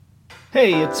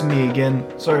Hey, it's me again.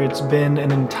 Sorry, it's been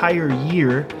an entire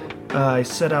year. I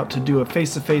set out to do a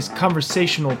face-to-face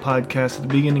conversational podcast at the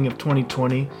beginning of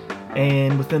 2020,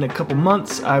 and within a couple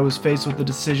months, I was faced with the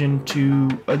decision to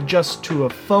adjust to a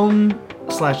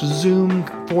phone/Zoom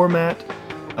format,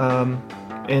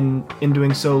 and in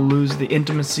doing so, lose the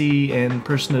intimacy and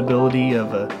personability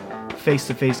of a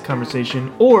face-to-face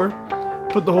conversation, or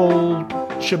put the whole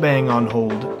shebang on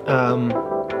hold.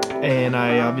 And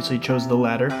I obviously chose the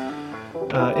latter.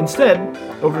 Instead,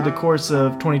 over the course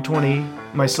of 2020,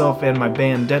 myself and my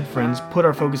band Dead Friends put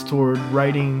our focus toward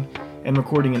writing and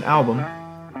recording an album.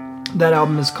 That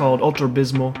album is called Ultra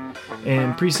Abysmal,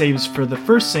 and pre-saves for the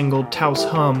first single, Taos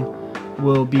Hum,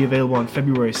 will be available on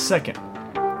February 2nd.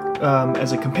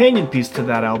 As a companion piece to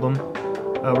that album,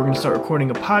 we're going to start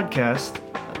recording a podcast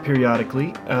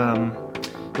periodically,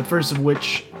 the first of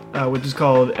which is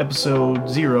called Episode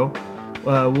 0,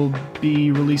 will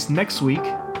be released next week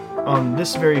on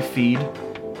this very feed.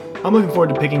 I'm looking forward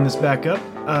to picking this back up.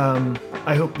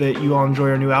 I hope that you all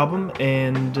enjoy our new album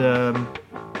and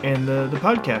the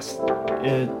podcast.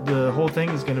 The whole thing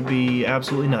is going to be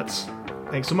absolutely nuts.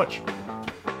 Thanks so much.